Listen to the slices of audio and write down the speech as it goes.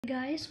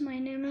Guys, my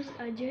name is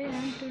Ajay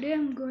and today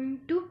I'm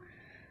going to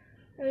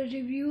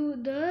review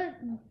the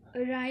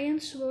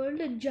Ryan's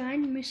World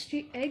Giant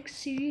Mystery Egg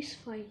Series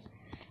 5.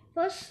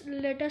 First,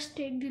 let us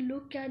take the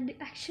look at the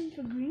action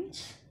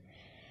figurines.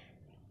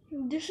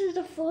 This is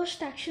the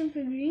first action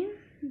figurine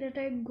that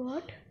I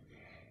got.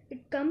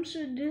 It comes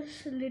with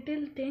this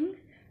little thing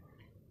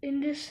in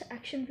this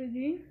action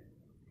figurine.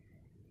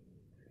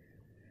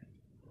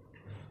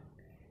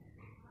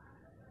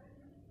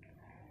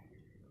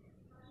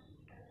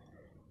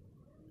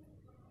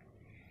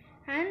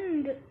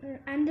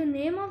 And the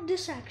name of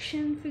this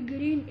action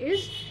figurine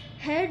is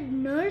Head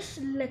Nurse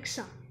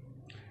Lexa.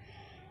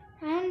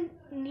 And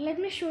let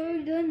me show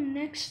you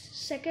the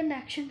second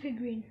action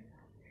figurine.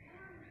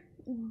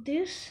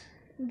 This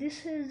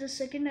is the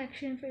second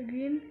action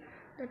figurine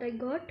that I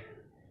got.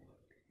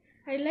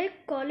 I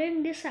like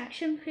calling this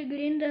action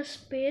figurine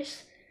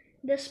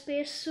the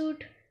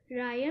spacesuit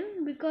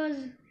Ryan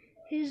because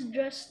he's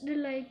dressed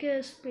like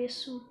a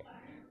spacesuit.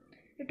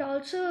 It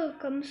also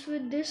comes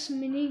with this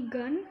mini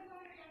gun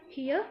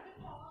here,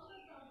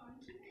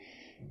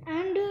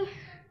 and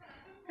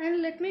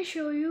let me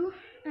show you.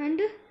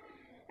 And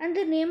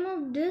the name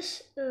of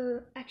this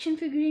action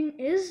figurine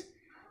is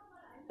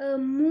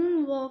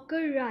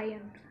Moonwalker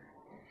Ryan.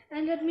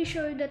 And let me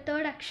show you the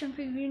third action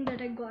figurine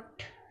that I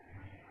got.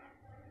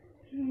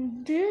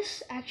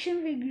 This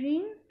action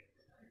figurine,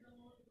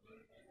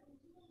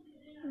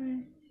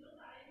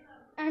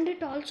 and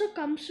it also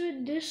comes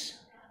with this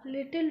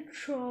little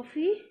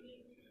trophy.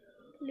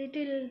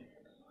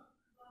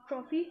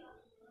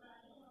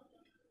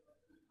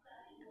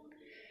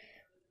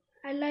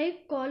 I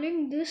like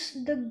calling this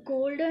the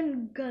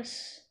Golden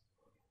Gus.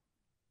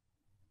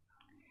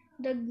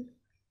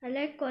 I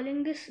like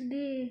calling this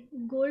the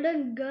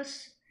Golden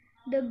Gus,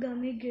 the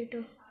Gummy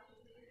Gator.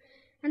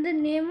 And the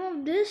name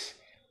of this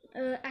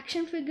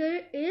action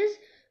figure is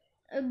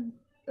a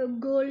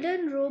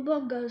Golden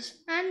Robo Gus.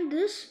 And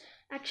this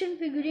action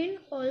figurine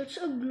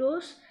also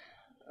glows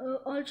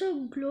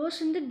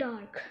in the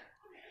dark.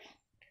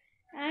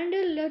 And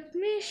let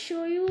me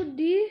show you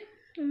the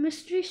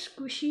mystery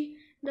squishy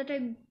that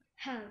I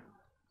have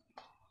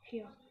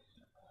here.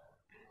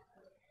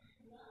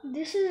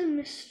 This is a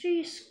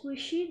mystery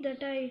squishy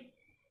that I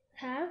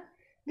have.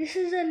 This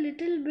is a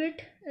little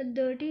bit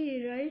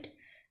dirty, right?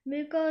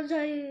 Because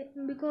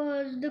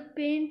the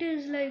paint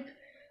is like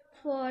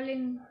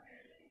falling.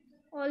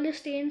 All the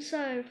stains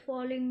are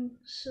falling,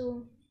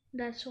 so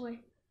that's why.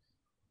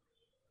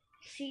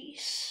 See,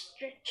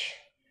 stretch.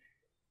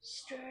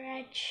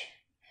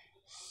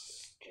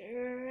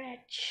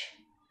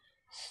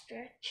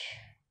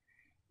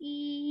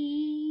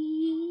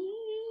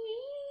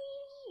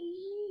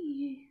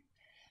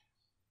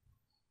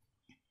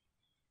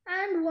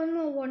 And one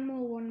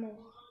more.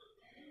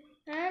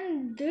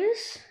 And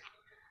this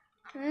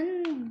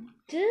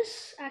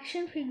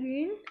action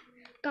figurine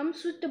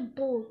comes with a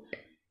boat,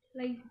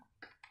 like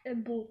a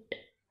boat.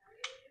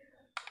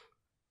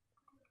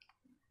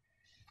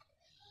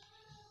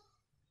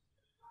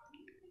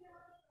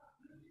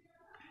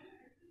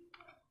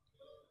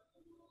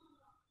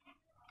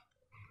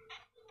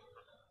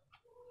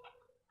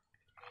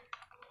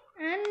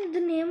 And the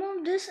name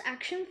of this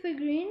action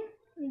figurine,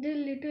 the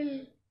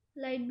little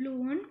light blue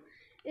one,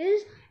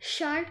 is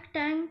Shark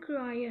Tank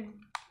Ryan.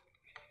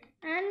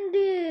 And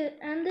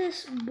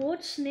this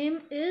boat's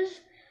name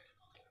is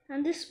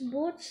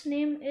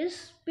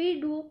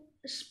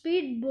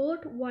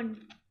Speedboat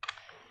 1.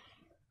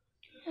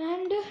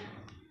 And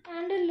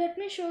let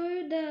me show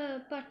you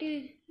the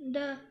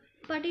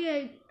putty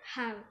I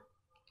have.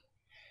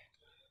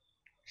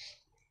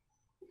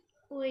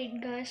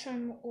 Wait guys,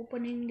 I'm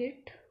opening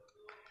it.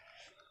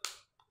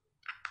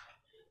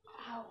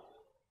 Ow.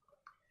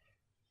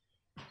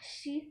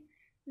 See,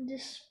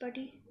 this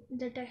putty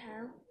that I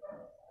have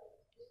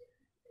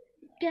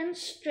can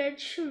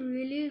stretch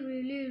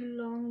really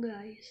long,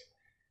 guys.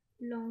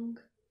 Long,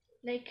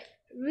 like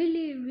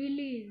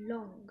really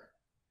long.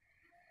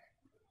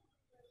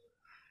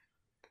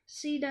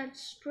 See that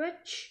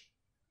stretch?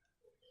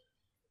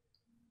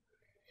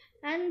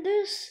 And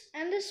this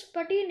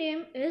putty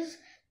name is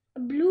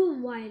Blue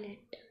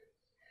Violet.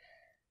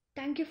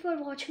 Thank you for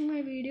watching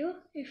my video.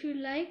 If you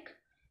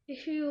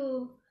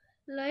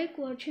like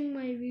watching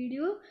my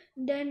video,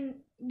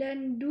 then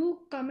do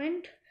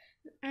comment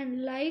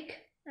and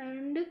like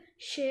and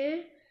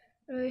share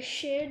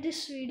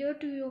this video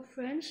to your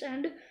friends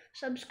and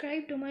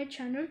subscribe to my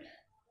channel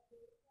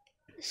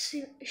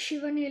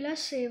Shivanila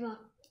Seva.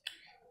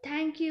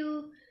 Thank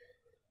you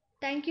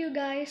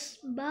guys.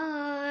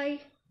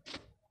 Bye.